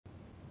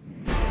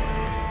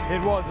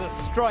It was a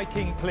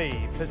striking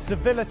plea for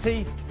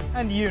civility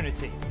and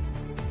unity.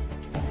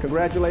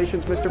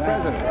 Congratulations, Mr.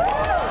 President.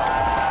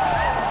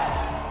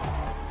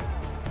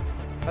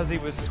 As he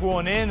was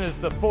sworn in as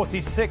the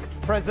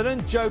 46th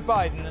president, Joe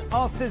Biden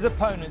asked his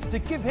opponents to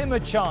give him a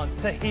chance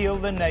to heal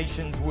the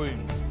nation's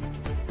wounds.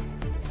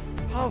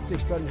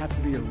 Politics doesn't have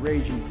to be a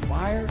raging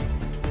fire,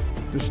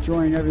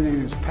 destroying everything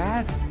in its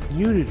path.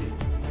 Unity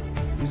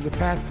is the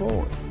path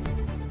forward.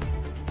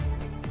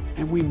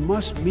 And we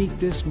must meet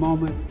this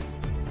moment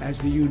as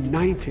the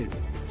United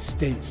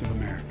States of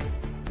America.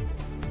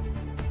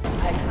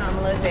 I,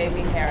 Kamala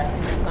Devi Harris,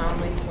 do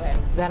solemnly swear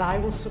that I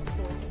will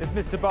support. If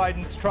Mr.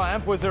 Biden's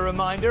triumph was a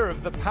reminder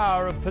of the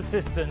power of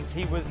persistence,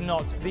 he was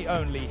not the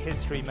only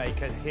history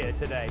maker here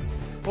today.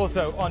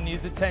 Also on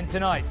News at 10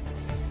 tonight,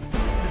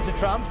 Mr.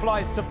 Trump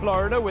flies to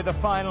Florida with a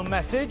final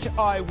message: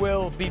 I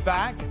will be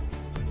back.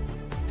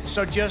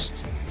 So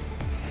just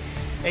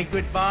a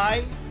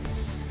goodbye.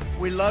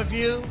 We love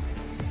you.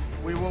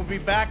 We will be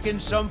back in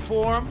some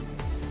form.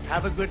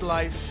 Have a good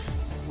life.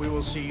 We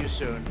will see you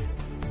soon.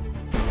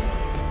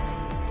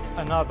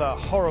 Another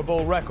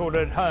horrible record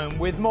at home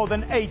with more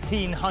than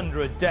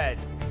 1,800 dead.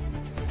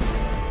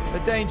 A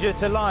danger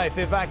to life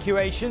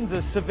evacuations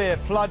as severe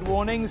flood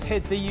warnings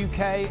hit the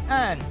UK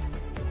and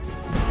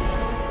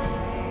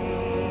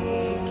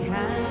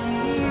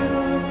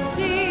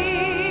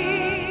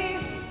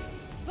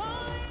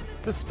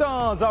the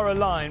stars are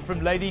aligned,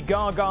 from Lady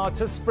Gaga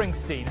to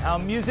Springsteen. How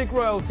music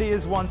royalty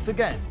is once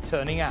again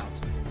turning out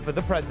for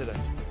the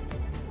president.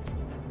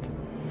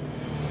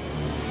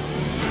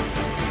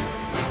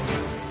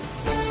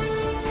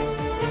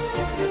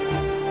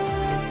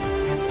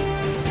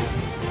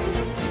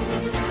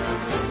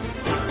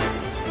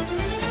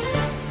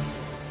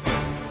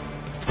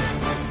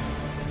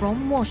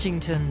 From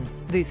Washington,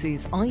 this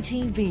is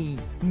ITV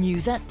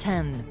News at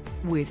 10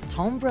 with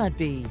Tom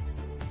Bradby.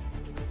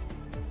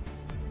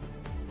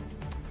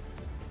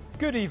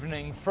 Good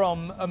evening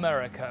from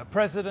America.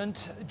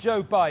 President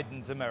Joe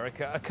Biden's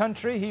America, a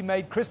country he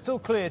made crystal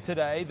clear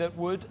today that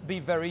would be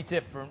very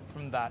different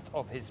from that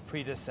of his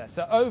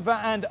predecessor. Over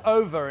and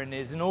over in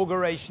his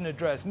inauguration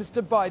address,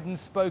 Mr. Biden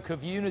spoke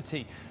of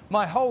unity.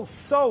 My whole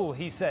soul,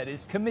 he said,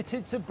 is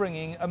committed to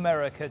bringing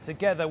America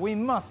together. We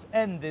must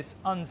end this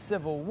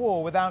uncivil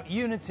war. Without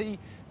unity,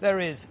 there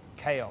is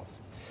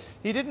chaos.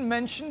 He didn't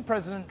mention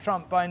President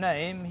Trump by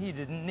name. He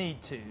didn't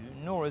need to,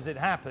 nor, as it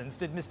happens,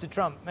 did Mr.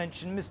 Trump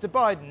mention Mr.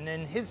 Biden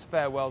in his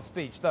farewell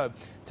speech, though,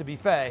 to be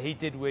fair, he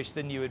did wish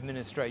the new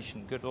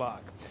administration good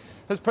luck.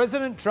 As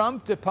President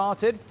Trump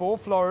departed for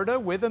Florida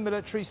with a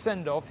military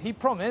send-off, he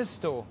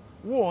promised, or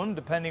warned,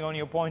 depending on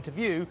your point of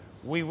view,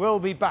 we will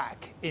be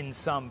back in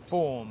some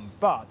form.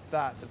 But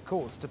that, of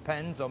course,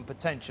 depends on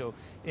potential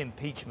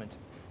impeachment.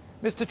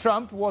 Mr.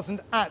 Trump wasn't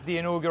at the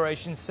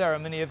inauguration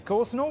ceremony, of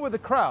course, nor were the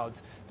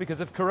crowds, because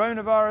of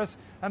coronavirus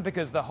and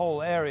because the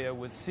whole area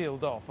was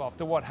sealed off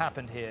after what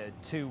happened here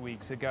 2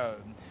 weeks ago.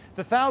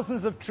 The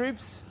thousands of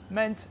troops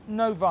meant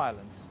no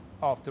violence,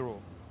 after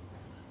all.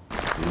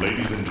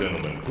 Ladies and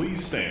gentlemen,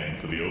 please stand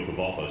for the oath of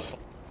office.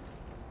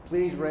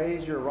 Please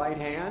raise your right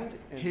hand.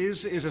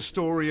 His is a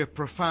story of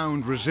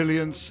profound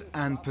resilience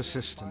and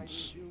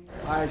persistence.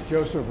 I,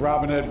 Joseph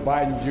Robinette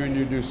Biden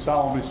Jr., do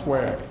solemnly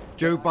swear.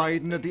 Joe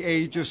Biden, at the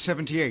age of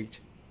 78,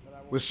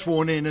 was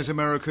sworn in as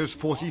America's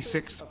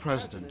 46th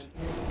president.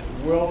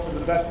 Will, to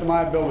the best of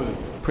my ability,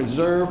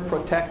 Preserve,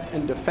 protect,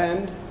 and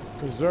defend.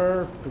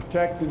 preserve,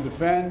 protect, and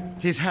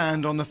defend. His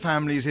hand on the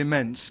family's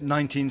immense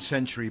 19th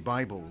century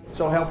Bible.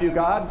 So help you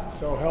God.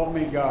 So help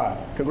me God.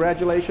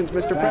 Congratulations,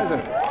 Mr.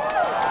 President.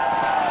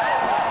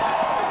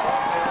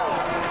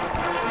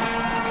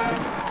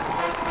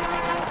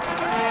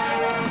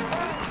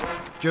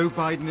 Joe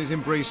Biden is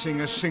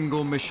embracing a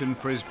single mission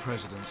for his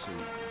presidency.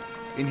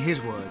 In his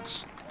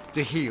words,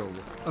 to heal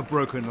a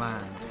broken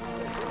land.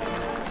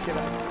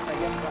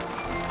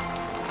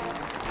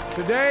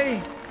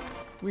 Today,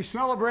 we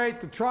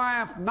celebrate the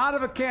triumph not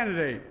of a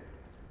candidate,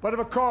 but of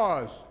a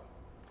cause,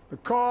 the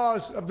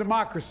cause of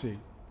democracy.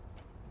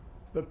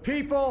 The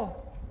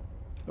people,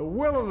 the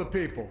will of the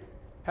people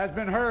has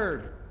been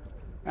heard,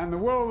 and the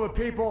will of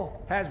the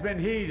people has been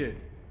heeded.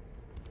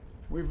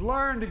 We've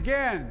learned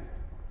again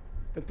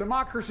that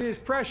democracy is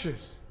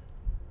precious,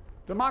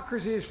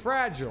 democracy is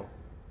fragile.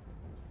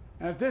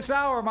 And at this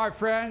hour, my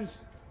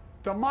friends,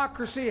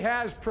 democracy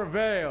has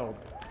prevailed.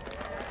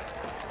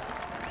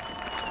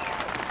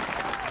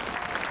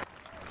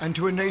 And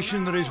to a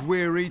nation that is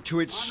weary to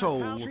its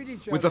soul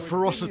with the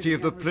ferocity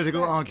of the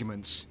political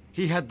arguments,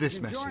 he had this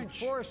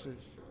message.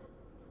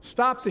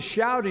 Stop the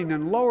shouting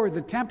and lower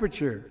the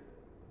temperature.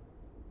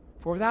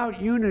 For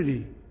without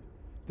unity,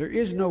 there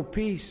is no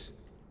peace,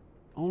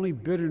 only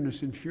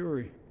bitterness and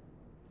fury.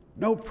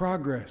 No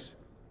progress,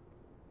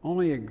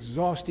 only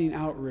exhausting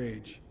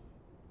outrage.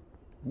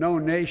 No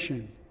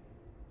nation,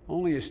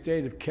 only a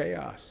state of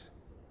chaos.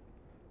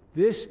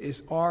 This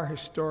is our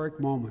historic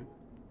moment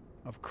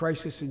of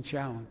crisis and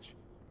challenge,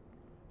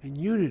 and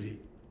unity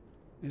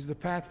is the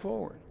path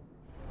forward.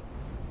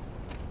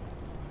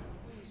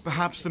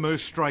 Perhaps the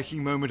most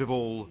striking moment of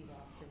all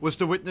was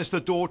to witness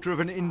the daughter of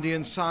an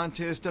Indian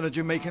scientist and a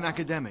Jamaican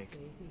academic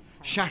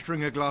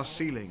shattering a glass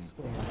ceiling.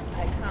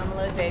 I,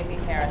 Kamala Davy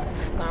Harris,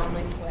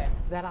 solemnly swear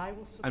that I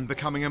will and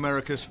becoming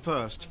America's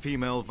first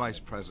female vice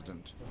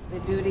president. the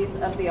duties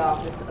of the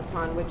office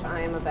upon which I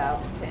am about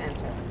to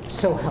enter.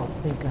 So help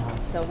me God.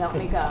 So help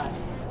me God.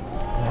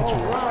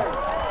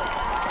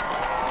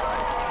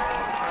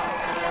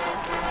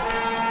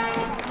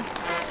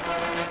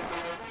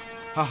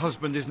 Her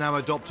husband is now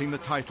adopting the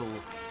title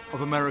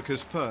of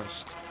America's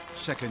first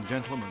second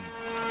gentleman.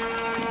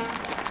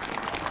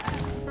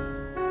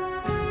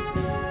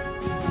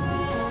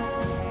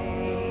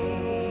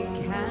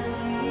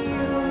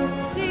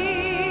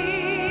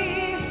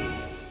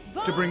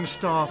 To bring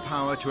star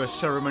power to a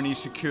ceremony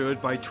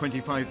secured by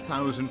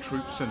 25,000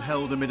 troops and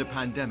held amid a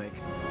pandemic,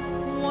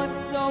 what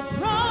so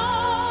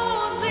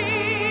proudly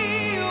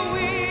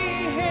we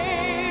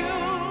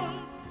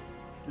hailed.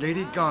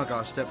 Lady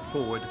Gaga stepped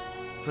forward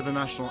for the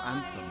national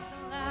anthem.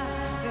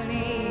 Last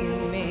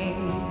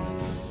gleaming,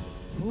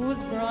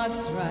 whose broad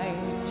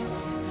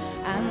stripes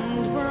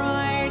and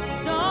bright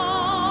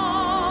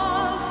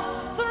stars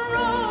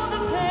through the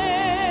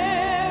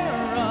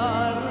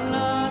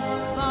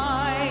perilous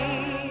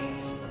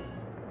fight.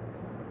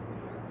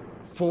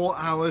 4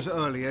 hours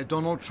earlier,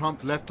 Donald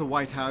Trump left the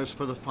White House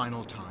for the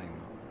final time.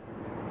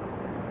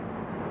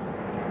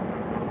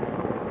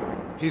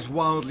 His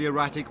wildly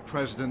erratic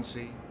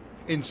presidency,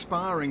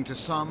 inspiring to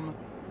some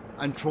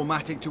and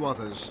traumatic to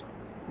others,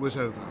 was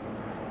over.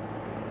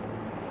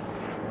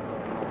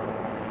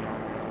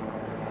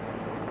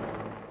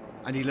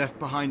 And he left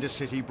behind a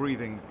city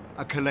breathing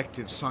a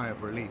collective sigh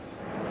of relief.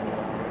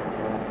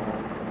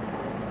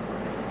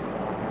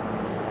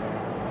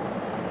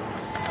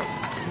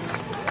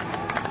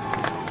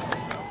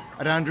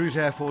 At Andrews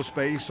Air Force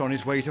Base on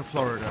his way to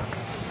Florida,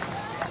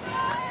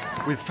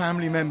 with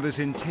family members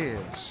in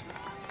tears,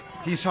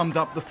 he summed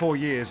up the 4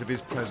 years of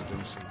his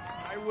presidency.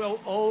 I will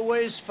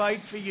always fight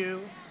for you.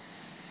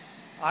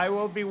 I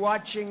will be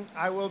watching.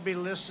 I will be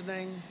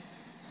listening.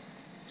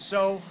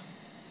 So,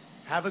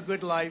 have a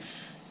good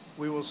life.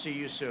 We will see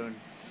you soon.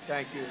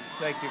 Thank you.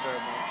 Thank you very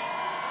much.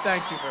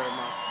 Thank you very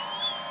much.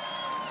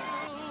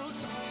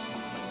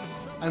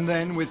 And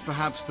then, with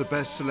perhaps the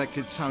best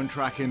selected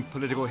soundtrack in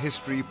political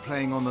history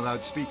playing on the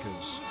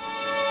loudspeakers,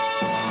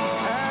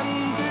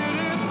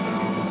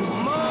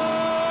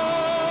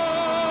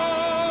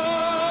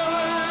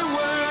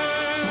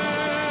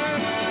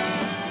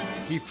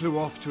 he flew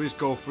off to his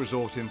golf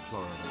resort in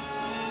Florida,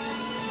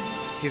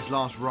 his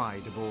last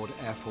ride aboard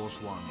Air Force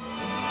One.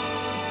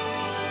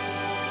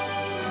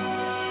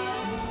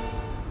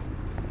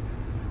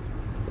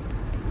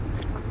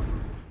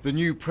 The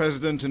new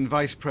president and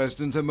vice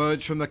president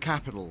emerged from the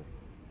Capitol,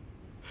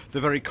 the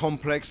very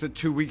complex that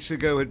 2 weeks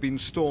ago had been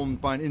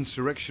stormed by an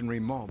insurrectionary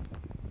mob.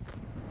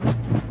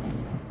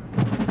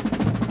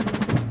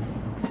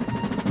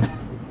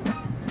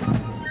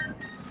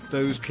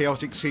 Those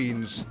chaotic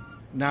scenes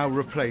now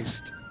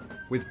replaced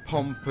with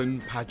pomp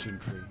and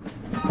pageantry.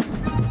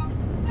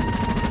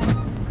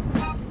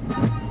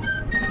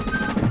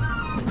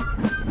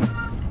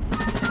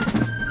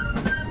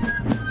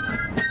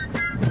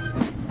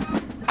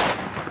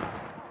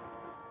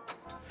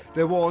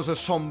 There was a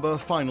somber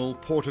final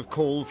port of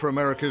call for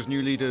America's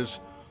new leaders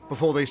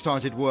before they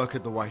started work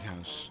at the White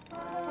House.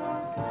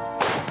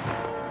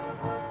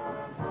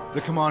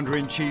 The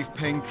Commander-in-Chief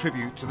paying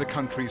tribute to the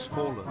country's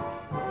fallen,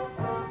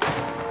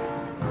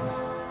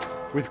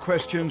 with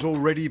questions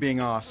already being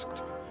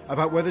asked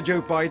about whether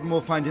Joe Biden will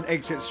find an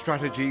exit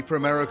strategy for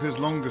America's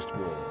longest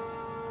war,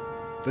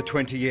 the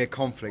 20-year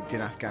conflict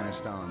in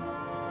Afghanistan.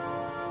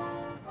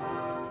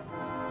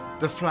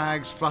 The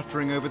flags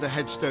fluttering over the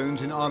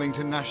headstones in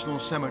Arlington National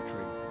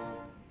Cemetery,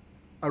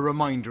 a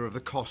reminder of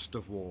the cost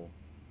of war.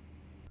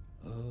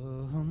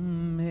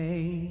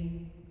 Amazing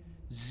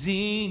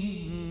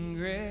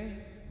grace.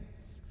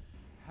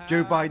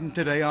 Joe Biden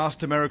today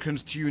asked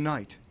Americans to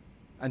unite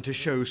and to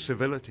show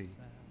civility.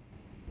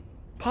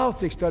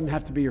 Politics doesn't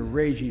have to be a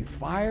raging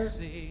fire,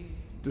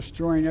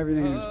 destroying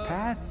everything in its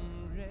path.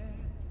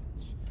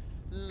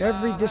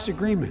 Every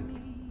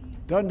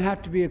disagreement doesn't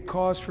have to be a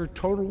cause for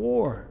total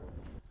war.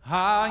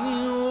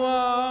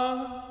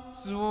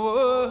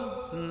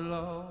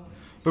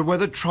 But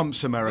whether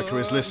Trump's America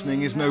is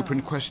listening is an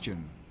open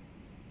question,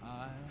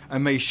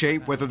 and may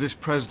shape whether this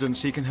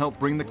presidency can help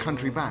bring the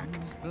country back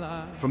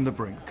from the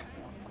brink.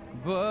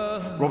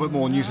 Robert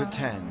Moore, News at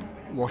 10,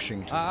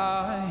 Washington.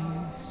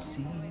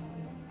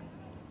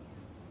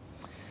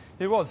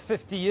 It was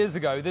 50 years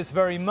ago this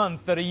very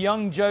month that a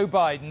young Joe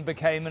Biden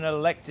became an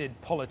elected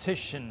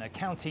politician, a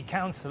county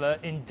councillor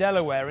in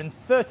Delaware, and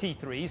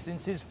 33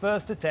 since his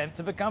first attempt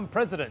to become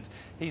president.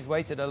 He's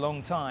waited a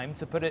long time,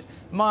 to put it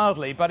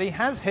mildly, but he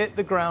has hit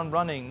the ground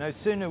running. No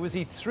sooner was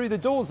he through the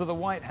doors of the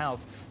White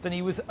House than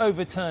he was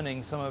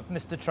overturning some of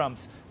Mr.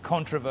 Trump's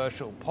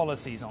controversial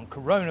policies on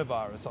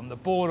coronavirus, on the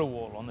border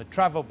wall, on the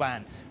travel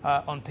ban,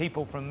 on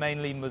people from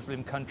mainly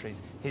Muslim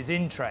countries. His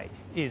in tray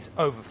is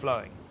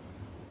overflowing.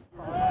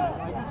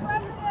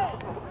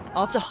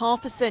 After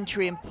half a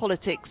century in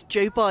politics,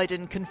 Joe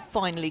Biden can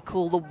finally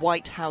call the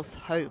White House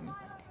home.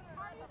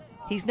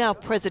 He's now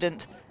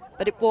president,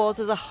 but it was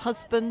as a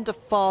husband, a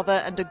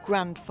father and a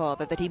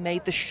grandfather that he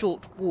made the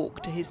short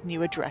walk to his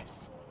new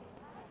address.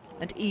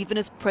 And even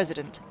as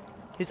president,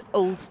 his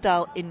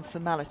old-style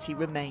informality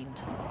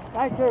remained.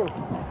 Thank you.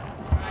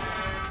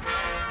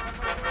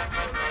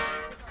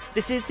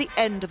 This is the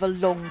end of a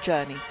long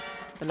journey.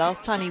 The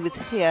last time he was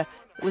here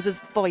was as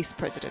vice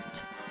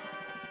president.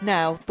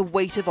 Now the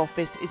weight of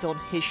office is on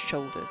his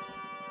shoulders.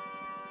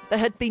 There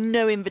had been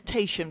no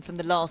invitation from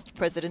the last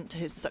president to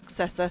his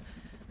successor,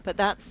 but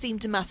that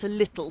seemed to matter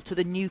little to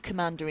the new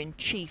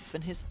commander-in-chief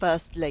and his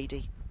first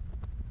lady.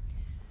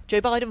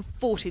 Joe Biden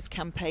fought his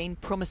campaign,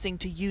 promising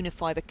to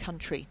unify the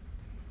country.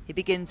 He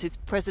begins his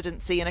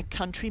presidency in a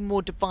country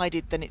more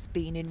divided than it's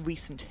been in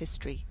recent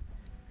history.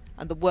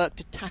 And the work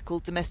to tackle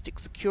domestic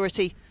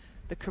security,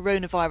 the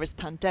coronavirus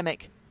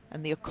pandemic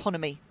and the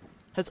economy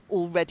has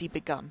already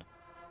begun.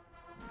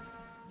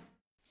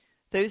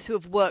 Those who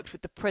have worked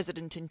with the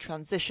president in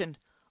transition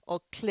are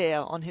clear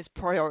on his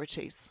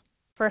priorities.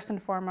 First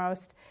and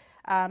foremost,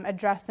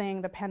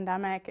 addressing the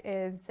pandemic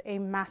is a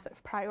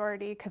massive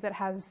priority because it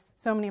has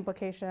so many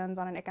implications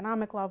on an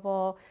economic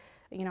level,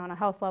 on a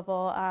health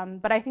level.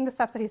 But I think the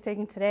steps that he's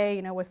taking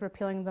today, with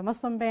repealing the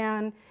Muslim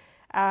ban,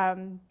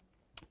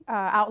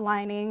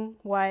 outlining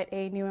what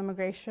a new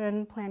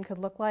immigration plan could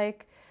look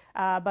like,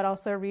 but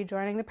also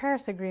rejoining the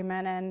Paris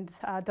Agreement and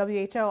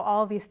WHO,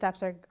 all of these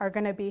steps are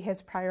going to be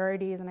his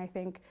priorities, and I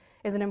think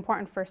is an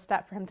important first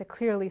step for him to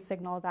clearly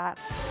signal that.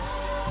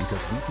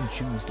 Because we can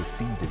choose to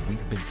see that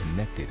we've been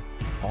connected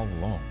all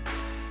along.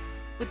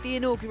 With the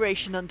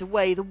inauguration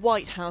underway, the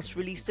White House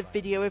released a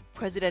video of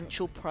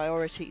presidential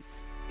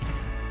priorities.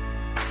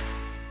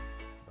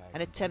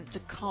 An attempt to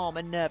calm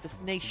a nervous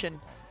nation,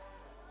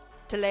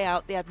 to lay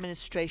out the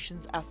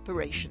administration's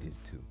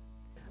aspirations.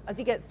 As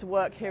he gets to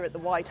work here at the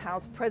White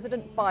House,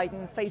 President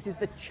Biden faces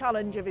the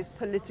challenge of his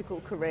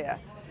political career.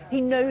 He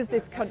knows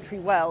this country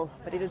well,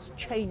 but it has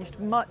changed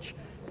much,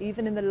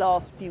 even in the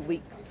last few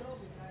weeks.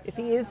 If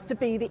he is to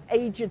be the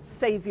aged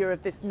saviour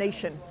of this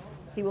nation,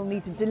 he will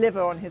need to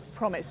deliver on his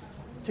promise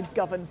to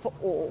govern for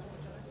all.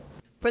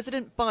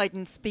 President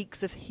Biden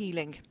speaks of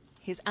healing.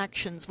 His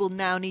actions will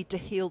now need to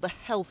heal the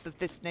health of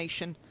this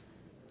nation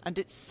and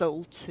its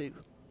soul too.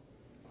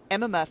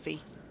 Emma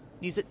Murphy,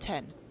 News at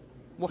 10,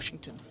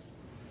 Washington.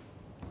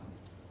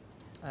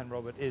 And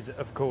Robert is,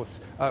 of course,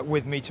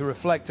 with me to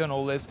reflect on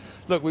all this.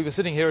 Look, we were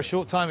sitting here a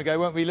short time ago,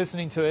 weren't we,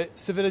 listening to it?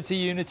 Civility,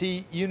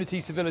 unity, unity,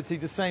 civility,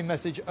 the same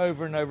message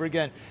over and over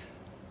again.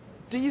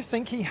 Do you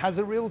think he has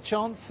a real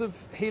chance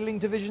of healing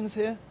divisions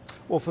here?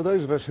 Well, for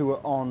those of us who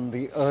were on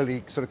the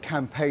early sort of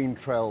campaign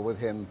trail with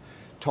him,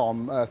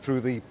 Tom,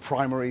 through the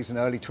primaries in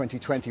early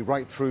 2020,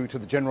 right through to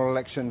the general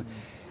election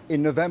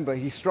in November,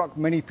 he struck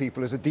many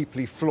people as a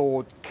deeply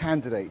flawed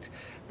candidate.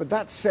 But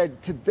that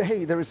said,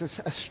 today there is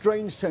a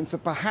strange sense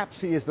that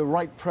perhaps he is the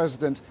right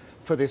president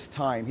for this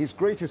time. His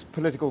greatest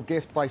political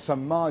gift by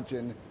some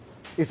margin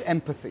is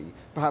empathy,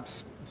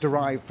 perhaps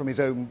derived from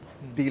his own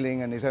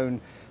dealing and his own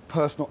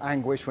personal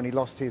anguish when he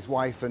lost his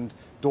wife and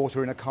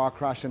daughter in a car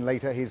crash, and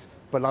later his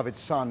beloved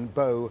son,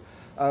 Beau,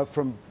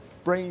 from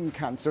brain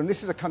cancer. And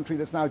this is a country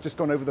that's now just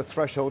gone over the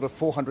threshold of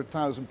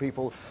 400,000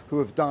 people who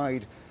have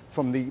died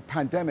from the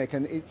pandemic,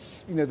 and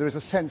it's, there is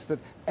a sense that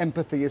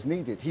empathy is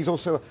needed. He's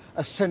also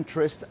a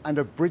centrist and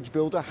a bridge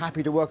builder,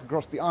 happy to work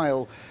across the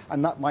aisle,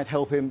 and that might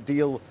help him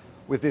deal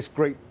with this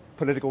great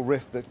political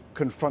rift that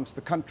confronts the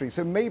country.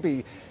 So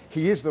maybe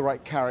he is the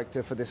right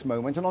character for this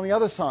moment. And on the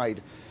other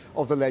side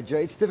of the ledger,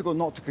 it's difficult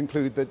not to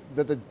conclude that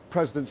the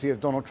presidency of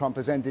Donald Trump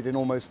has ended in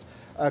almost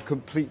a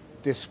complete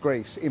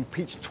disgrace.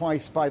 Impeached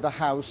twice by the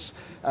House,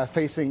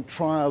 facing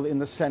trial in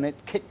the Senate,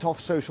 kicked off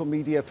social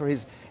media for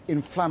his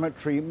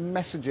inflammatory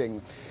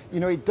messaging.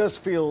 It does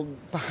feel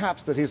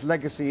perhaps that his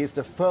legacy is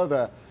to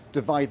further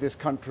divide this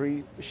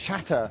country,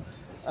 shatter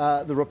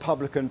the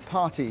Republican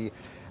Party.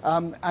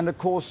 And of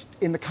course,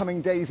 in the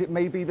coming days, it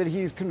may be that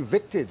he is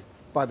convicted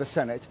by the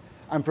Senate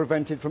and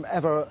prevented from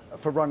ever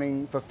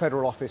running for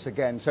federal office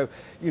again. So,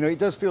 it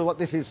does feel like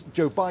this is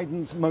Joe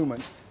Biden's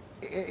moment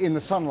in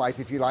the sunlight,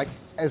 if you like,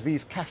 as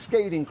these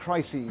cascading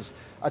crises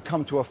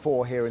come to a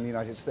fore here in the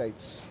United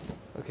States.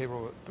 OK,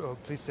 Robert,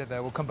 please stay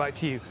there. We'll come back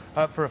to you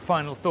for a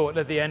final thought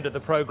at the end of the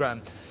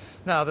programme.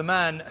 Now, the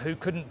man who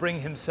couldn't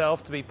bring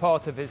himself to be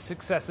part of his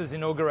successor's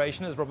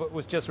inauguration, as Robert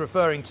was just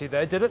referring to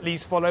there, did at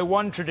least follow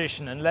one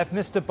tradition and left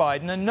Mr.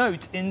 Biden a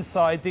note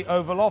inside the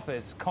Oval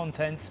Office.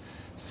 Contents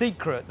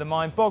secret. The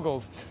mind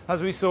boggles.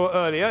 As we saw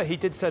earlier, he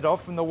did set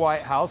off from the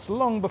White House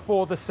long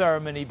before the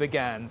ceremony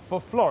began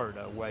for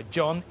Florida, where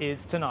John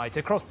is tonight,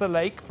 across the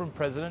lake from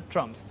President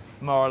Trump's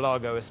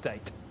Mar-a-Lago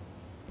estate.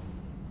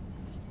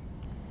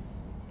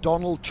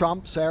 Donald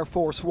Trump's Air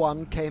Force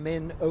One came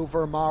in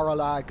over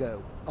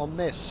Mar-a-Lago. On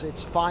this,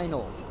 its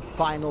final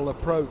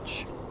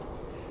approach.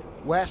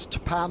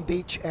 West Palm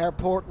Beach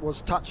Airport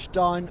was touched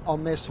down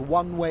on this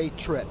one-way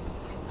trip.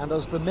 And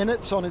as the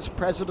minutes on his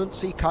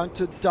presidency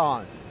counted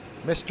down,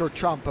 Mr.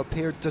 Trump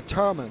appeared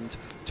determined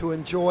to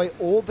enjoy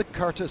all the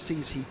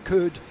courtesies he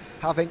could,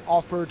 having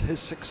offered his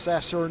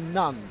successor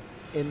none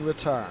in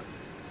return.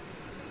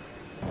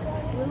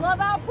 We love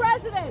our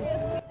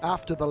president!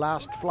 After the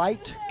last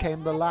flight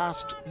came the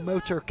last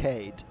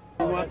motorcade.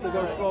 He wants to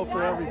go slow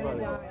for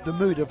everybody. The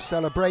mood of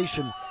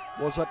celebration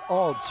was at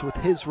odds with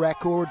his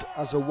record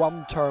as a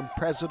one-term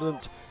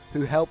president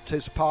who helped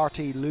his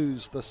party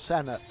lose the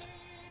Senate.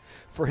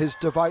 For his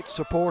devout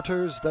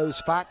supporters,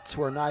 those facts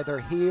were neither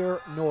here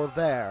nor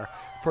there.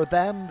 For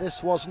them,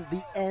 this wasn't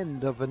the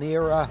end of an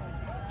era,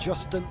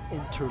 just an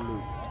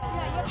interlude.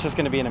 It's just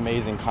going to be an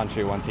amazing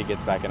country once he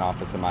gets back in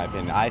office, in my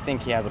opinion. I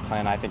think he has a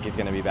plan. I think he's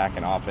going to be back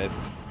in office.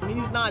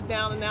 He's not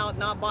down and out,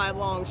 not by a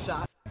long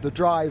shot. The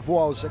drive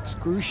was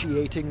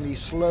excruciatingly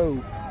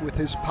slow. With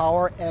his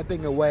power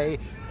ebbing away,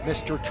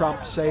 Mr.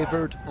 Trump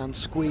savoured and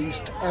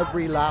squeezed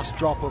every last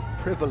drop of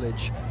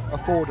privilege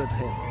afforded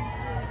him.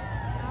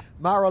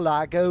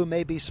 Mar-a-Lago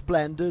may be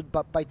splendid,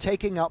 but by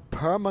taking up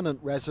permanent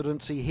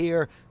residency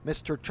here,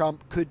 Mr.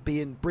 Trump could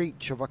be in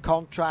breach of a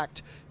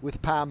contract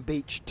with Palm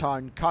Beach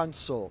Town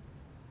Council.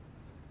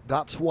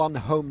 That's one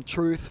home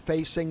truth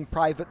facing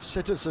private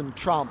citizen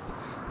Trump,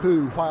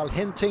 who, while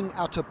hinting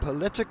at a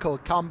political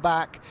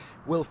comeback,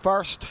 will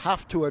first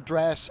have to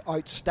address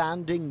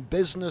outstanding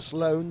business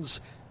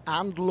loans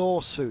and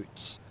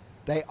lawsuits.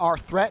 They are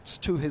threats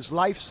to his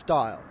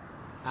lifestyle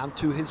and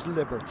to his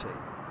liberty.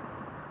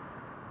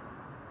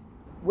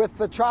 With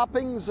the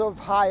trappings of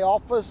high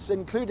office,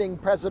 including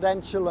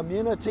presidential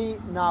immunity,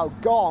 now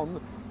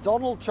gone,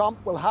 Donald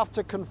Trump will have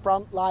to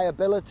confront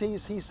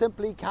liabilities he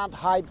simply can't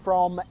hide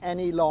from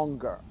any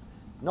longer,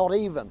 not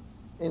even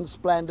in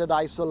splendid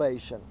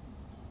isolation.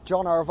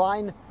 John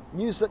Irvine,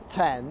 News at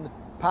 10,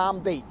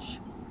 Palm Beach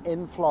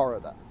in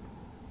Florida.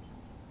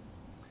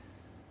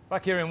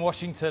 Back here in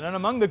Washington, and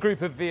among the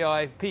group of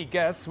VIP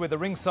guests with a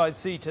ringside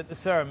seat at the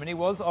ceremony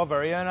was our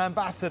very own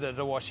ambassador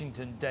to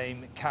Washington,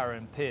 Dame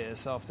Karen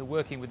Pierce. After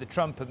working with the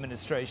Trump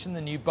administration, the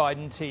new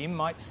Biden team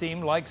might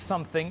seem like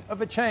something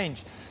of a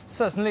change.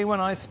 Certainly when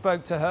I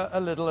spoke to her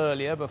a little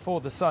earlier, before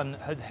the sun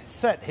had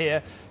set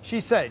here, she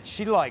said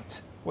she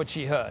liked what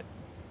she heard.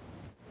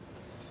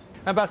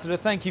 Ambassador,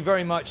 thank you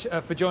very much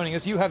for joining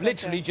us. You have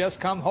literally just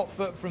come hot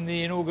foot from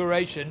the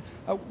inauguration.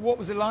 What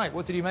was it like?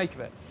 What did you make of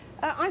it?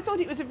 I thought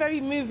it was a very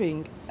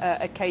moving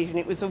occasion.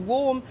 It was a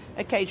warm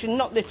occasion,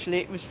 not literally,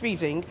 it was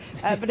freezing,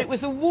 but it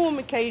was a warm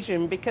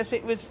occasion because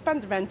it was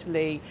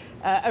fundamentally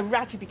a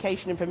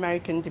ratification of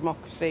American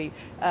democracy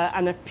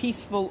and a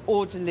peaceful,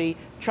 orderly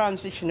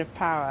transition of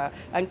power.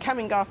 And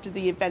coming after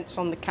the events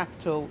on the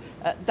Capitol,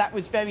 that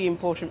was very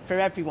important for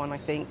everyone, I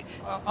think.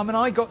 I mean,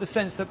 I got the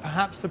sense that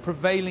perhaps the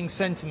prevailing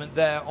sentiment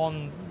there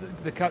on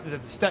the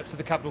steps of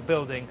the Capitol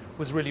building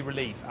was really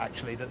relief,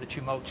 actually, that the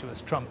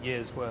tumultuous Trump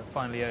years were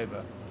finally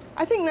over.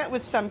 I think that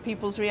was some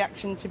people's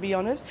reaction, to be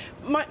honest.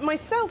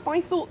 Myself,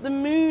 I thought the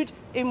mood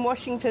in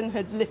Washington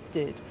had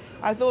lifted.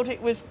 I thought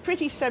it was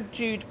pretty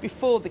subdued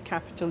before the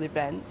Capitol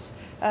events,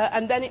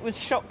 and then it was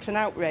shocked and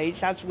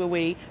outraged, as were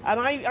we.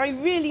 And I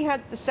really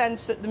had the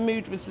sense that the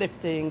mood was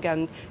lifting,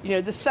 and you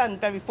know, the sun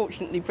very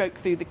fortunately broke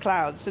through the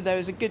clouds, so there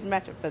was a good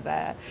metaphor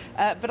there.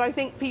 But I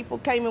think people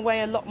came away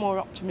a lot more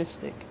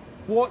optimistic.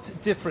 What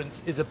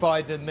difference is a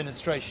Biden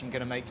administration going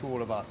to make to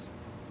all of us?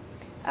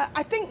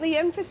 I think the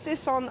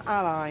emphasis on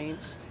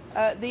allies,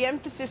 the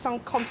emphasis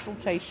on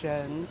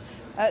consultation,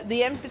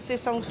 the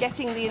emphasis on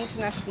getting the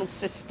international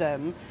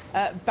system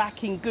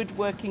back in good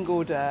working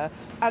order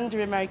under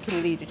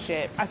American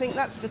leadership, I think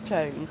that's the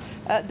tone.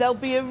 There'll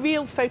be a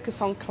real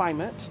focus on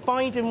climate.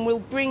 Biden will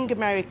bring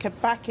America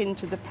back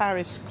into the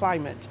Paris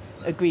Climate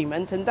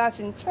Agreement, and that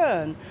in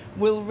turn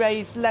will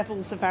raise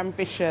levels of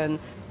ambition.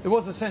 There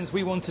was a sense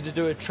we wanted to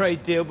do a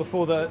trade deal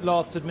before the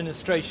last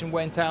administration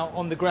went out,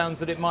 on the grounds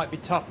that it might be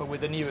tougher with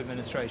the new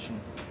administration.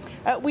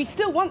 We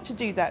still want to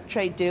do that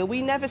trade deal.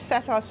 We never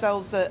set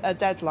ourselves a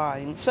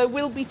deadline. So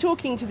we'll be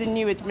talking to the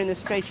new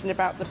administration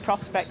about the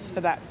prospects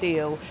for that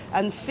deal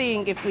and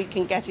seeing if we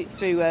can get it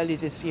through early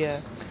this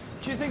year.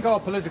 Do you think our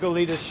political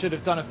leaders should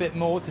have done a bit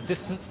more to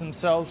distance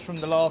themselves from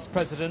the last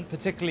president,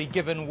 particularly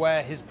given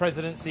where his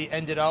presidency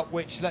ended up,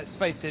 which, let's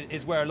face it,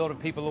 is where a lot of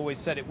people always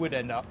said it would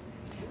end up?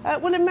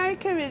 Well,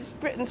 America is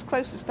Britain's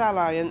closest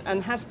ally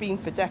and has been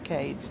for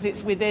decades.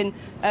 It's within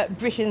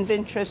Britain's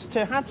interest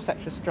to have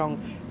such a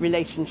strong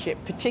relationship,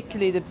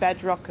 particularly the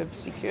bedrock of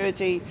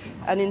security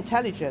and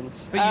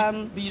intelligence.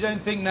 But you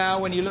don't think now,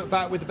 when you look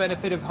back with the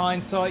benefit of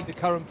hindsight, the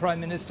current Prime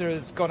Minister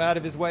has gone out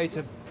of his way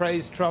to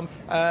praise Trump?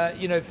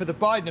 You know, for the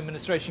Biden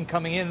administration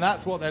coming in,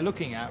 that's what they're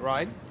looking at,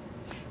 right?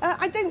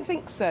 I don't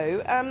think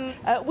so.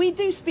 We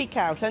do speak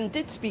out and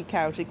did speak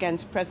out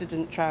against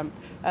President Trump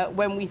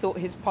when we thought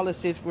his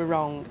policies were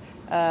wrong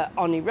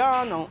on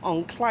Iran,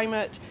 on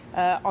climate,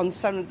 on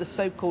some of the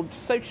so-called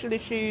social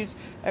issues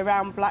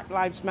around Black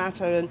Lives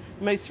Matter. And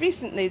most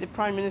recently, the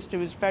Prime Minister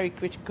was very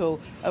critical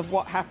of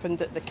what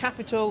happened at the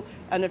Capitol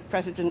and of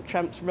President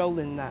Trump's role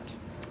in that.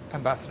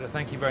 Ambassador,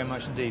 thank you very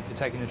much indeed for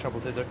taking the trouble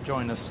to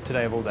join us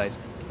today of all days.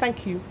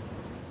 Thank you.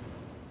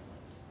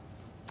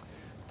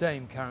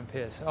 Dame Karen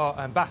Pierce, our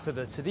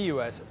ambassador to the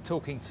US,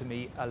 talking to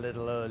me a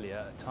little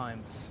earlier.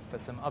 Time for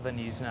some other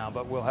news now,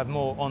 but we'll have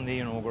more on the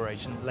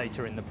inauguration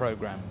later in the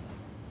programme.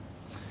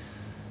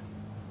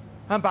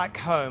 And back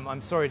home,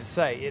 I'm sorry to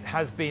say, it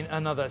has been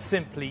another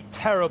simply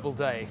terrible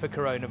day for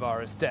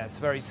coronavirus deaths.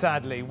 Very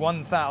sadly,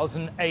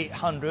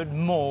 1,800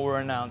 more were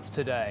announced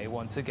today.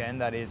 Once again,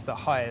 that is the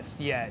highest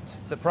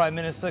yet. The Prime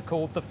Minister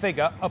called the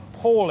figure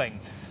appalling.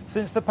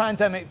 Since the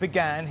pandemic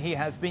began, he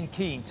has been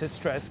keen to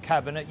stress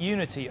cabinet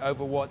unity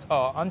over what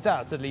are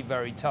undoubtedly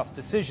very tough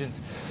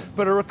decisions.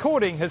 But a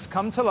recording has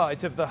come to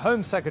light of the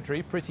Home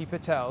Secretary, Priti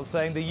Patel,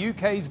 saying the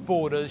UK's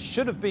borders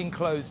should have been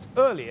closed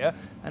earlier,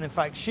 and in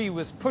fact she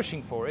was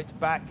pushing for it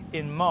back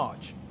in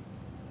March.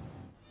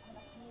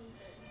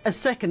 A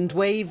second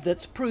wave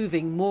that's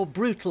proving more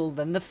brutal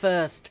than the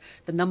first,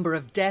 the number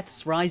of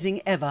deaths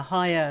rising ever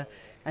higher.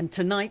 And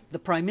tonight the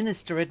Prime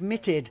Minister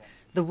admitted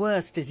the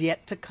worst is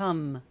yet to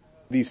come.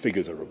 These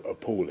figures are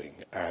appalling,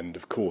 and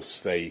of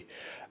course we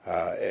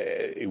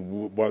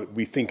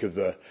think of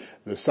the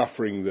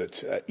suffering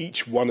that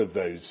each one of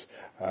those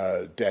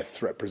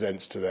deaths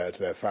represents to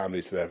their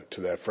families,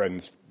 to their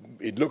friends.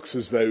 It looks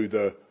as though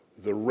the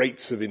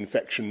rates of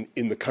infection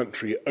in the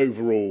country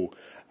overall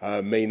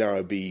may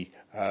now be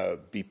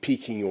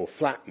peaking or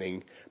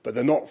flattening, but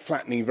they're not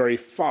flattening very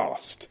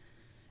fast.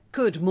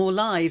 Could more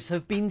lives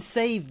have been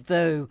saved,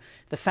 though?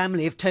 The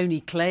family of Tony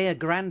Clay, a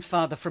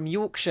grandfather from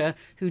Yorkshire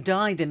who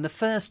died in the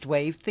first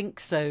wave,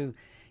 thinks so.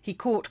 He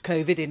caught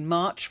COVID in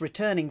March,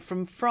 returning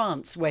from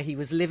France, where he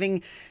was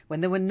living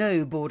when there were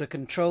no border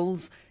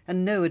controls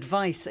and no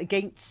advice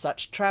against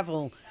such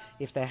travel.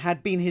 If there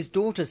had been, his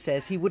daughter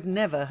says he would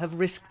never have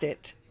risked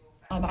it.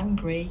 I'm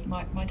angry.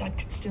 My dad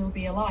could still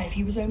be alive.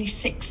 He was only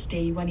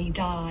 60 when he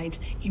died.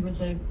 He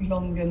was a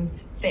young and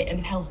fit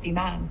and healthy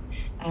man,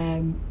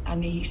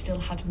 and he still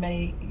had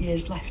many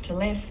years left to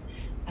live.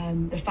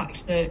 The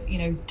fact that,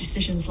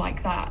 decisions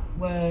like that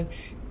were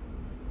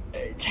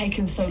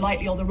taken so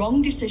lightly, or the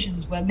wrong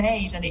decisions were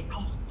made, and it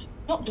cost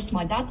not just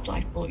my dad's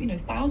life, but,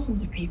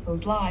 thousands of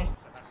people's lives.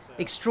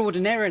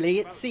 Extraordinarily,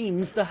 it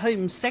seems the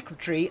Home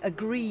Secretary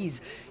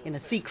agrees. In a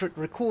secret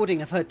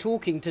recording of her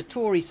talking to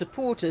Tory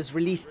supporters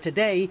released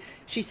today,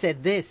 she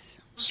said this.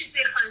 Should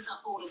we close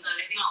up border zone?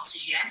 The answer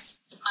is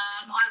yes.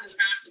 I was an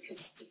advocate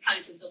to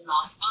closing them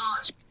last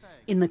March.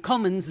 In the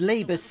Commons,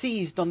 Labour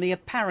seized on the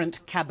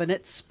apparent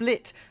cabinet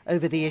split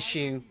over the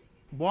issue.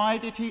 Why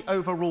did he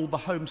overrule the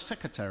Home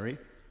Secretary,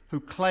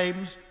 who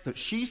claims that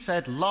she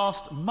said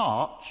last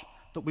March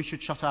that we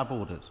should shut our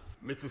borders?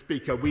 Mr.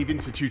 Speaker, we've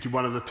instituted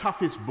one of the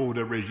toughest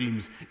border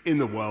regimes in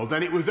the world,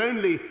 and it was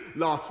only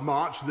last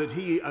March that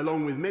he,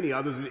 along with many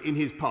others in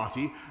his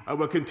party,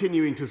 were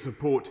continuing to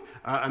support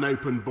an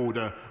open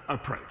border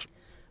approach.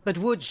 But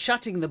would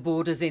shutting the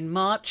borders in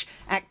March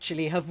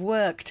actually have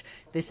worked?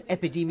 This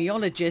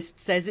epidemiologist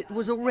says it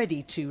was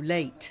already too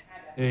late.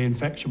 The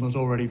infection was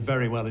already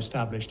very well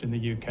established in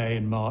the UK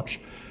in March.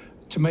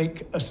 To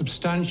make a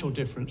substantial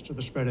difference to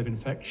the spread of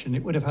infection,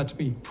 it would have had to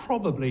be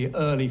probably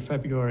early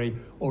February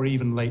or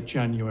even late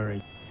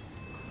January.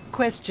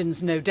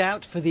 Questions, no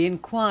doubt, for the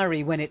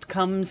inquiry when it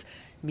comes.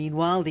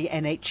 Meanwhile, the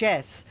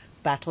NHS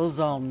battles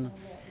on.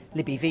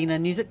 Libby Vina,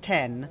 News at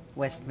 10,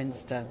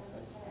 Westminster.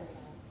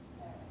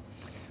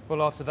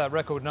 Well, after that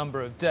record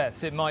number of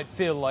deaths, it might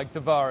feel like the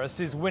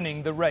virus is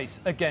winning the race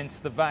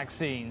against the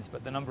vaccines.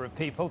 But the number of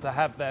people to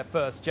have their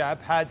first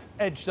jab has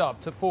edged up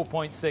to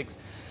 4.6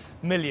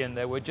 million.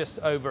 There were just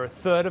over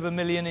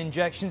 1/3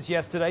 injections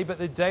yesterday, but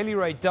the daily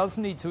rate does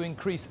need to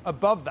increase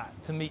above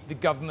that to meet the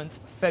government's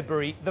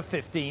February the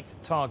 15th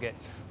target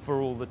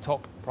for all the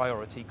top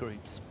priority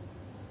groups.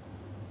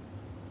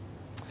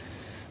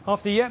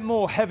 After yet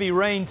more heavy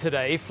rain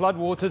today,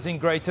 floodwaters in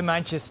Greater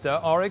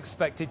Manchester are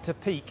expected to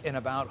peak in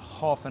about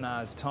half an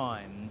hour's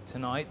time.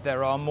 Tonight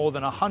there are more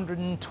than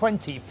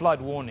 120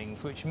 flood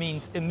warnings, which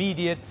means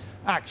immediate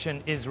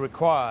action is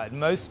required.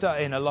 Most are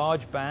in a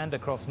large band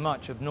across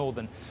much of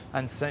northern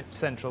and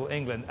central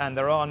England, and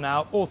there are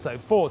now also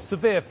 4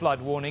 severe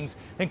flood warnings,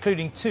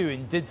 including 2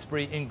 in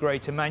Didsbury in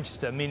Greater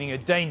Manchester, meaning a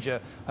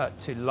danger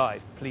to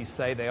life. Police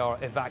say they are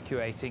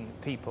evacuating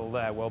people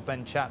there. Well,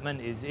 Ben Chapman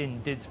is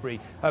in Didsbury.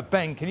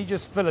 Ben, can you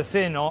just fill us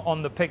in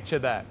on the picture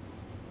there?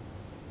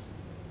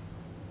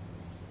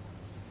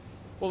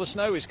 Well, the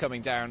snow is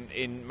coming down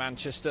in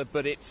Manchester,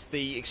 but it's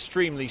the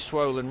extremely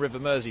swollen River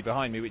Mersey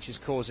behind me which is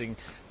causing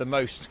the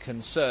most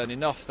concern.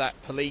 Enough that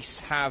police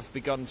have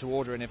begun to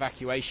order an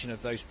evacuation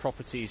of those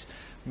properties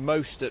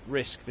most at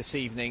risk this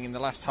evening in the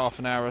last half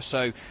an hour or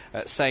so,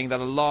 saying that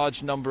a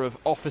large number of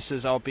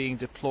officers are being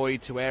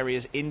deployed to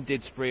areas in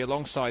Didsbury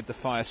alongside the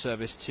fire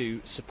service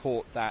to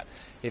support that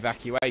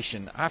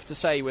evacuation. I have to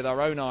say, with our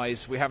own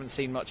eyes, we haven't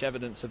seen much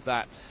evidence of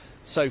that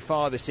so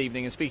far this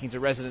evening, and speaking to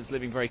residents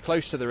living very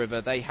close to the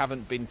river, they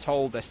haven't been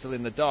told, they're still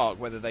in the dark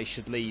whether they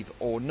should leave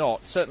or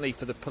not. Certainly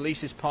for the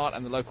police's part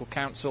and the local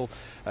council,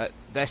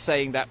 they're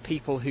saying that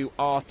people who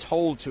are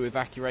told to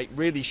evacuate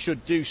really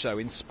should do so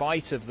in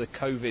spite of the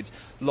COVID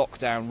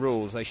lockdown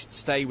rules. They should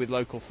stay with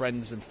local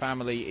friends and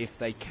family if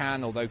they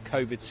can, although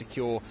COVID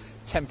secure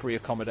temporary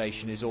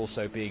accommodation is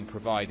also being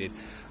provided.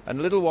 And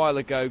a little while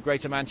ago,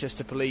 Greater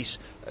Manchester Police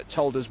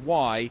told us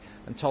why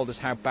and told us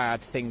how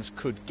bad things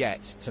could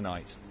get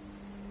tonight.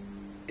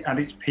 At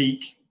its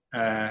peak,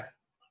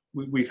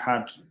 we've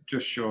had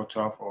just short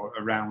of or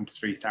around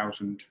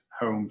 3,000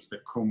 homes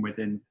that come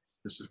within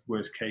the sort of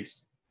worst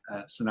case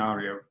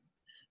scenario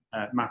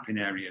mapping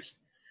areas,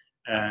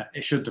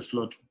 should the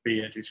flood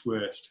be at its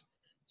worst.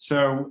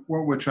 So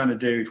what we're trying to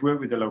do is work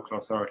with the local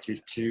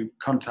authorities to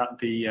contact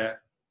the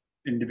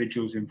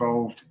individuals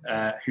involved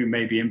who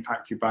may be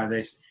impacted by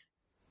this.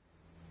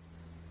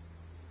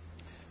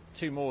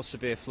 2 more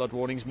severe flood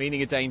warnings,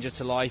 meaning a danger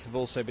to life, have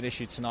also been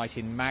issued tonight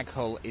in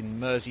Maghull in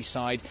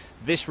Merseyside.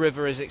 This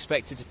river is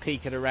expected to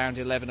peak at around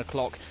 11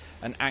 o'clock.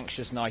 An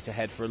anxious night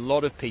ahead for a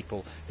lot of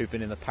people who've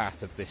been in the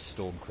path of this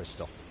storm,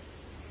 Christoph.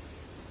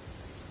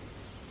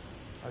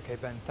 OK,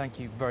 Ben, thank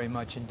you very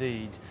much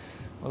indeed.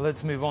 Well,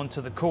 let's move on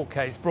to the court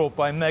case brought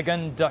by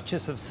Meghan,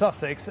 Duchess of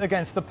Sussex,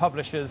 against the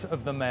publishers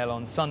of the Mail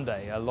on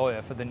Sunday. A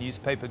lawyer for the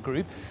newspaper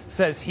group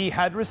says he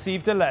had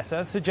received a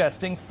letter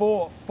suggesting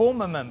 4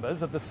 former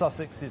members of the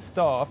Sussex's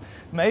staff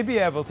may be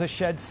able to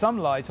shed some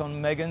light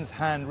on Meghan's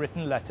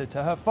handwritten letter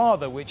to her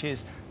father, which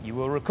is, you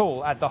will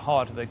recall, at the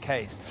heart of the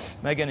case.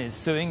 Meghan is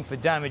suing for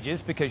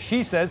damages because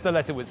she says the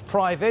letter was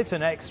private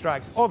and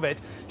extracts of it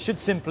should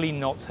simply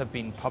not have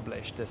been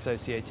published.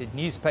 Associated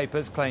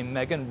newspapers claim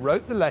Meghan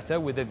wrote the letter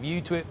with a view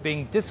to it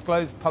being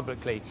disclosed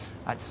publicly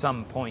at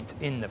some point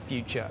in the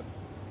future.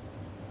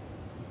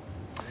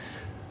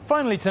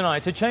 Finally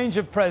tonight, a change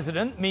of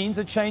president means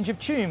a change of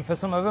tune for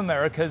some of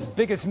America's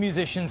biggest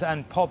musicians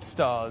and pop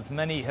stars.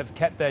 Many have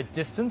kept their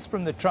distance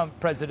from the Trump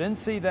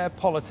presidency, their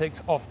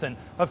politics often,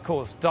 of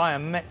course,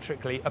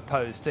 diametrically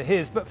opposed to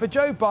his. But for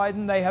Joe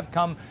Biden, they have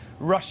come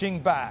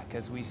rushing back,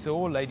 as we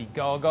saw Lady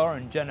Gaga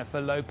and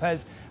Jennifer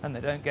Lopez, and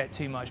they don't get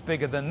too much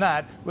bigger than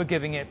that. We're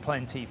giving it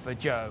plenty for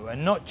Joe.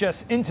 And not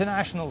just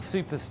international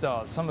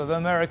superstars, some of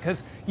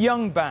America's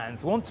young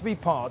bands want to be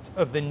part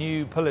of the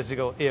new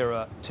political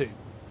era too.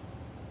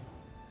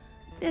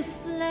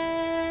 This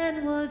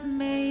land was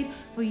made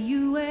for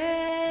you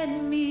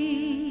and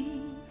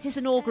me. His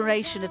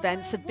inauguration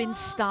events have been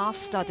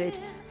star-studded.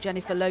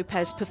 Jennifer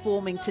Lopez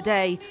performing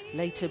today.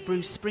 Later,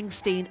 Bruce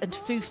Springsteen and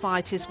Foo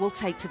Fighters will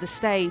take to the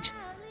stage.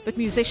 But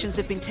musicians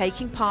have been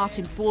taking part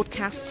in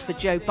broadcasts for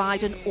Joe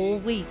Biden all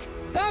week.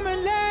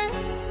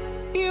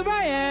 Here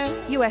I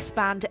am. US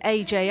band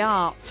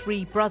AJR,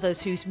 3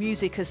 brothers whose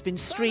music has been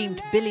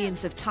streamed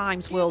billions of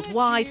times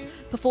worldwide,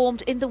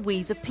 performed in the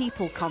We the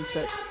People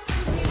concert.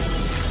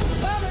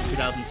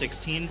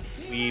 2016,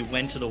 we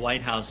went to the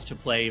White House to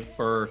play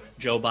for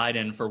Joe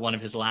Biden for one of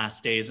his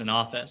last days in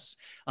office,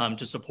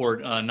 to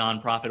support a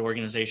nonprofit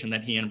organization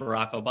that he and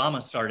Barack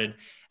Obama started.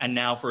 And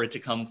now for it to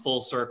come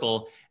full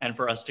circle and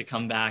for us to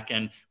come back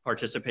and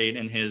participate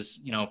in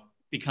his,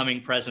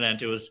 becoming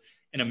president, it was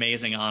an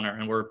amazing honor.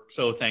 And we're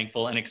so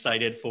thankful and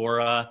excited for,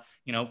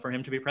 for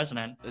him to be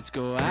president. Let's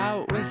go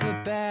out with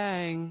a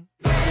bang.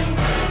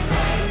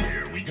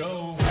 Here we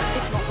go.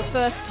 It's not the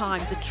first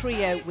time the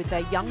trio with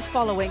their young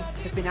following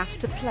has been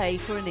asked to play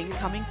for an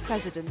incoming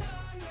president.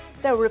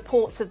 There were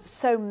reports of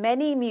so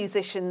many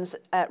musicians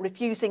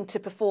refusing to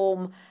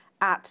perform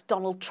at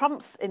Donald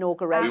Trump's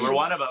inauguration. We were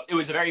one of them. It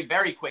was a very,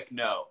 very quick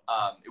no.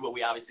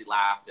 We obviously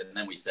laughed and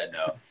then we said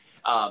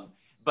no.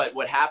 But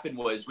what happened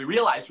was we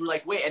realized, we were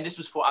like, wait, and this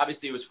was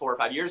obviously it was 4 or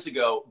 5 years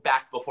ago,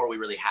 back before we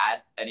really had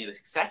any of the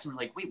success. And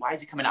we're like, wait, why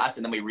is he coming to us?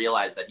 And then we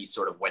realized that he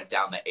sort of went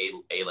down the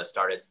A-list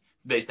artists.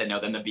 So they said no,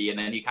 then the B, and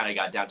then he kind of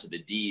got down to the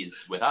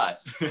D's with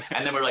us.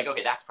 And then we're like,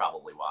 okay, that's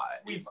probably why.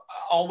 We've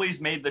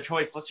always made the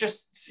choice. Let's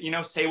just,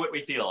 say what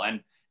we feel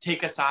and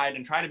take a side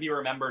and try to be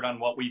remembered on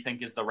what we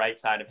think is the right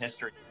side of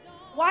history.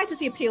 Why does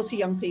he appeal to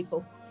young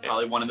people?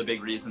 Probably one of the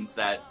big reasons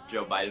that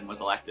Joe Biden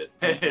was elected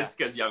is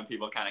because young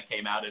people kind of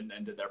came out and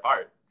did their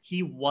part.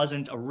 He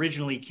wasn't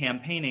originally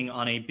campaigning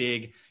on a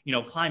big,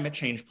 climate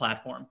change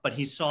platform, but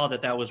he saw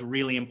that that was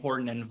really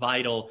important and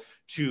vital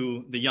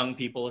to the young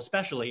people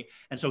especially.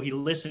 And so he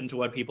listened to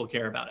what people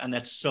care about. And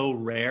that's so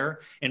rare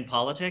in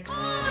politics.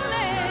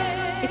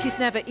 It is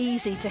never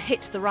easy to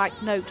hit the right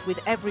note with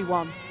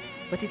everyone,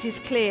 but it is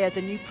clear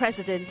the new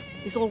president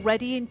is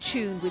already in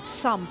tune with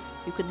some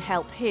who can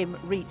help him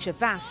reach a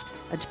vast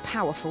and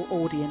powerful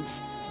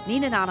audience.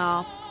 Nina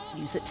Nanar,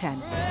 News at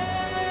 10.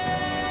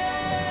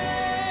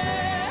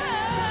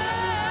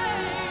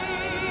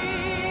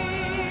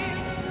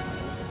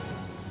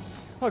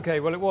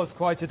 OK, well, it was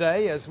quite a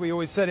day, as we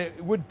always said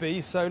it would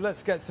be, so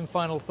let's get some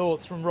final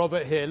thoughts from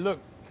Robert here. Look,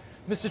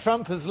 Mr.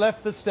 Trump has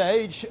left the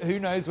stage. Who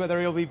knows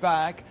whether he'll be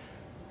back?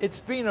 It's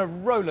been a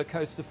roller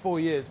coaster 4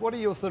 years. What are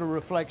your sort of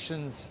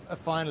reflections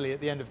finally at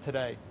the end of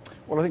today?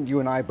 Well, I think you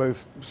and I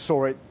both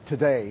saw it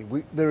today.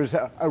 There is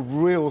a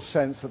real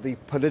sense that the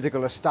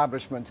political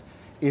establishment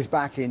is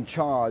back in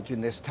charge in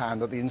this town,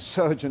 that the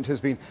insurgent has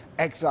been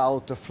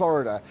exiled to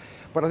Florida.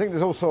 But I think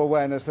there's also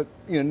awareness that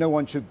no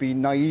one should be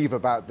naive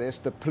about this.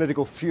 The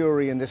political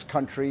fury in this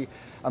country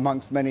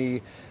amongst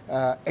many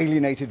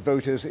alienated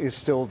voters is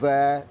still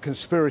there.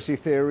 Conspiracy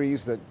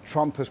theories that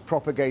Trump has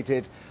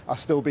propagated are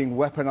still being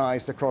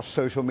weaponized across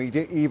social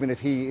media, even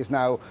if he is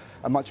now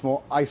a much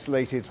more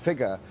isolated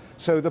figure.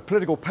 So the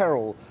political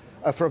peril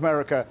for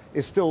America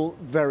is still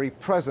very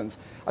present.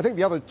 I think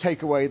the other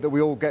takeaway that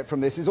we all get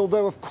from this is,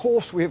 although of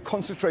course we have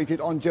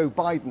concentrated on Joe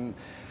Biden,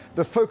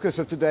 the focus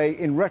of today,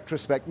 in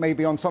retrospect, may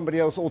be on somebody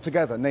else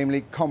altogether,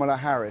 namely Kamala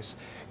Harris.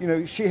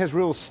 She has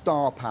real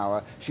star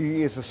power.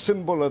 She is a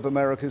symbol of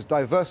America's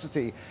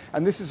diversity.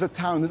 And this is a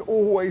town that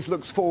always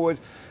looks forward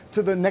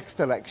to the next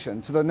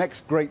election, to the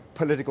next great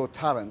political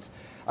talent.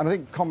 And I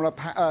think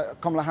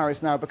Kamala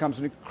Harris now becomes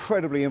an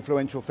incredibly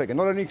influential figure,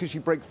 not only because she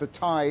breaks the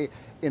tie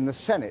in the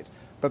Senate,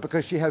 but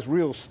because she has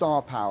real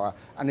star power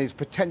and is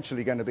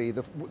potentially going to be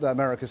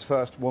America's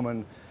first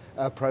woman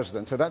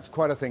president. So that's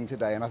quite a thing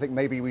today. And I think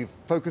maybe we've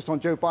focused on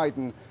Joe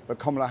Biden, but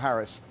Kamala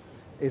Harris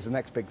is the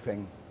next big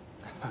thing.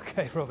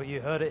 OK, Robert, you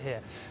heard it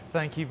here.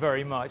 Thank you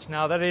very much.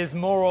 Now, that is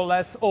more or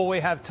less all we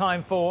have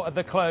time for at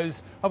the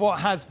close of what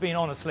has been,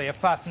 honestly, a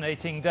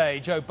fascinating day.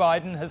 Joe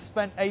Biden has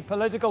spent a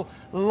political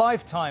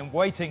lifetime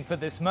waiting for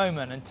this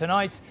moment. And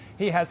tonight,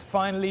 he has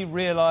finally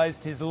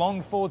realized his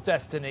longed-for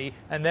destiny.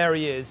 And there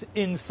he is,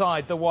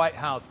 inside the White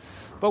House.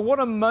 But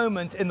what a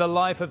moment in the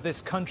life of this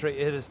country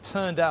it has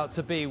turned out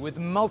to be, with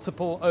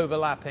multiple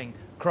overlapping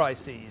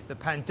crises: the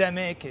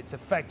pandemic, its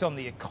effect on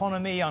the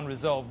economy,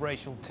 unresolved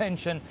racial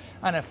tension,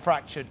 and a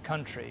fractured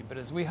country. But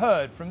as we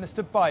heard from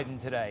Mr. Biden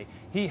today,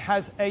 he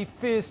has a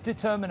fierce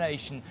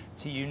determination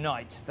to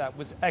unite. That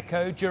was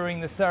echoed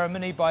during the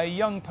ceremony by a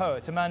young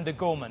poet, Amanda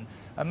Gorman.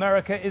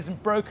 America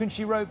isn't broken,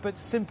 she wrote, but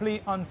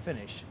simply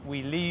unfinished.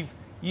 We leave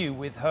you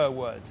with her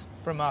words.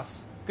 From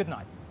us, good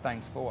night.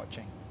 Thanks for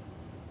watching.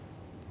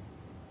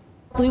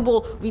 We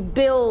will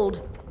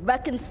rebuild,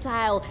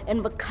 reconcile,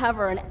 and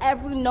recover in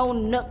every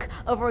known nook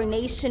of our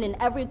nation, in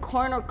every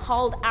corner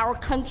called our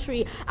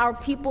country. Our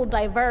people,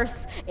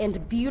 diverse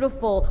and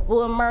beautiful,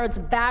 will emerge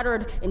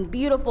battered and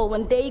beautiful.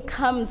 When day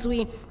comes,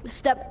 we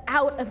step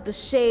out of the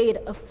shade,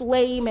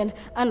 aflame and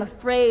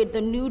unafraid.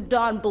 The new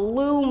dawn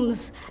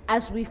blooms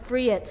as we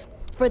free it.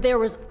 For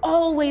there is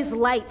always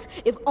light,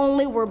 if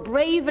only we're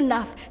brave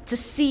enough to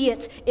see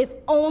it, if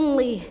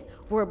only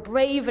we're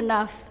brave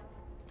enough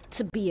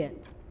to be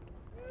it.